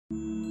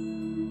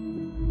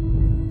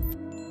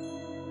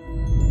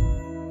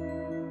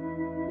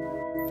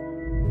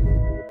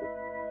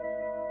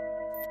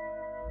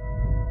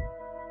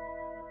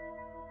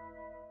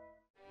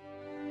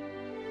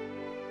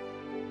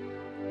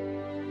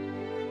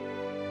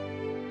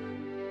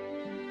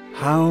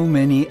How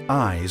many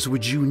eyes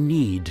would you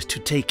need to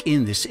take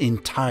in this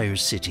entire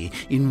city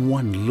in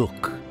one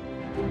look?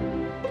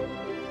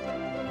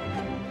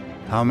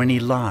 How many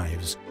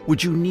lives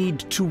would you need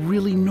to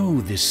really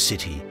know this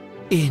city?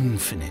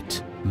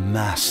 Infinite,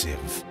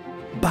 massive,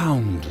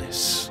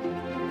 boundless.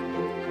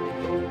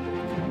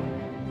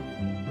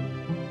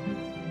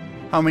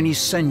 How many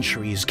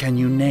centuries can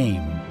you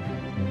name?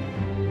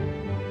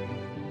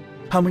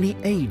 How many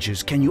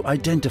ages can you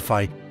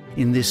identify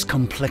in this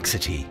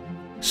complexity?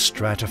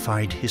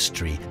 Stratified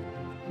history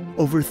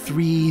over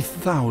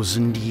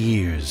 3,000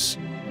 years.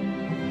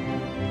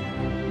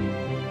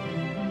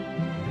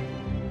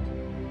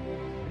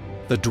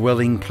 The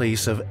dwelling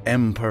place of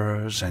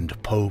emperors and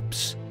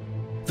popes,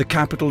 the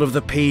capital of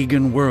the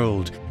pagan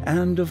world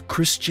and of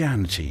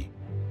Christianity,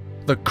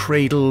 the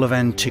cradle of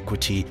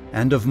antiquity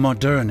and of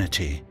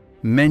modernity,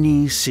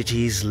 many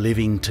cities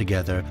living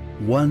together,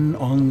 one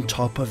on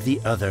top of the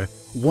other,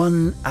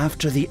 one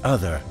after the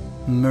other,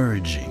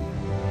 merging.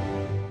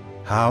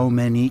 How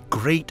many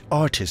great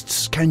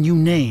artists can you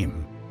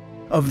name?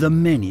 Of the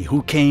many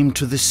who came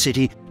to the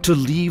city to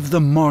leave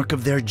the mark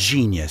of their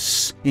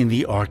genius in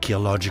the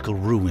archaeological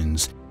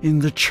ruins, in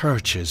the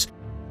churches,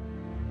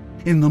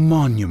 in the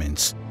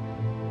monuments,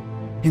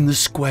 in the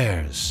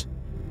squares.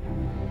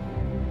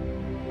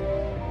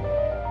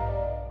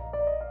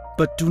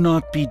 But do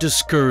not be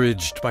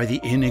discouraged by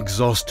the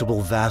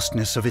inexhaustible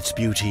vastness of its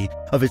beauty,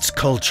 of its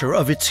culture,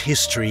 of its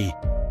history.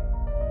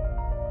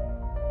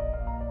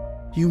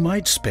 You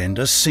might spend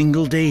a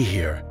single day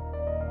here,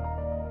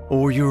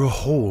 or your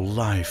whole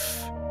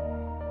life.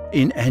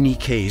 In any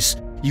case,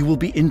 you will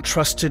be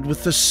entrusted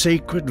with the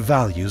sacred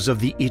values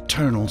of the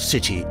eternal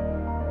city,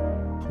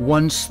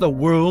 once the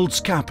world's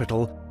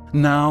capital,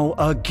 now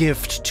a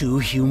gift to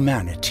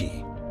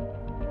humanity.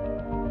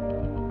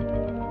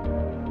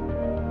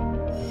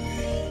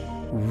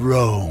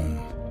 Rome.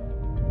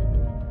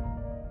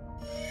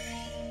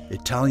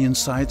 Italian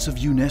sites of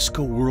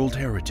UNESCO World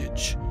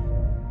Heritage.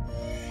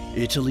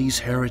 Italy's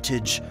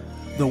heritage,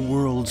 the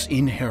world's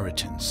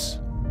inheritance.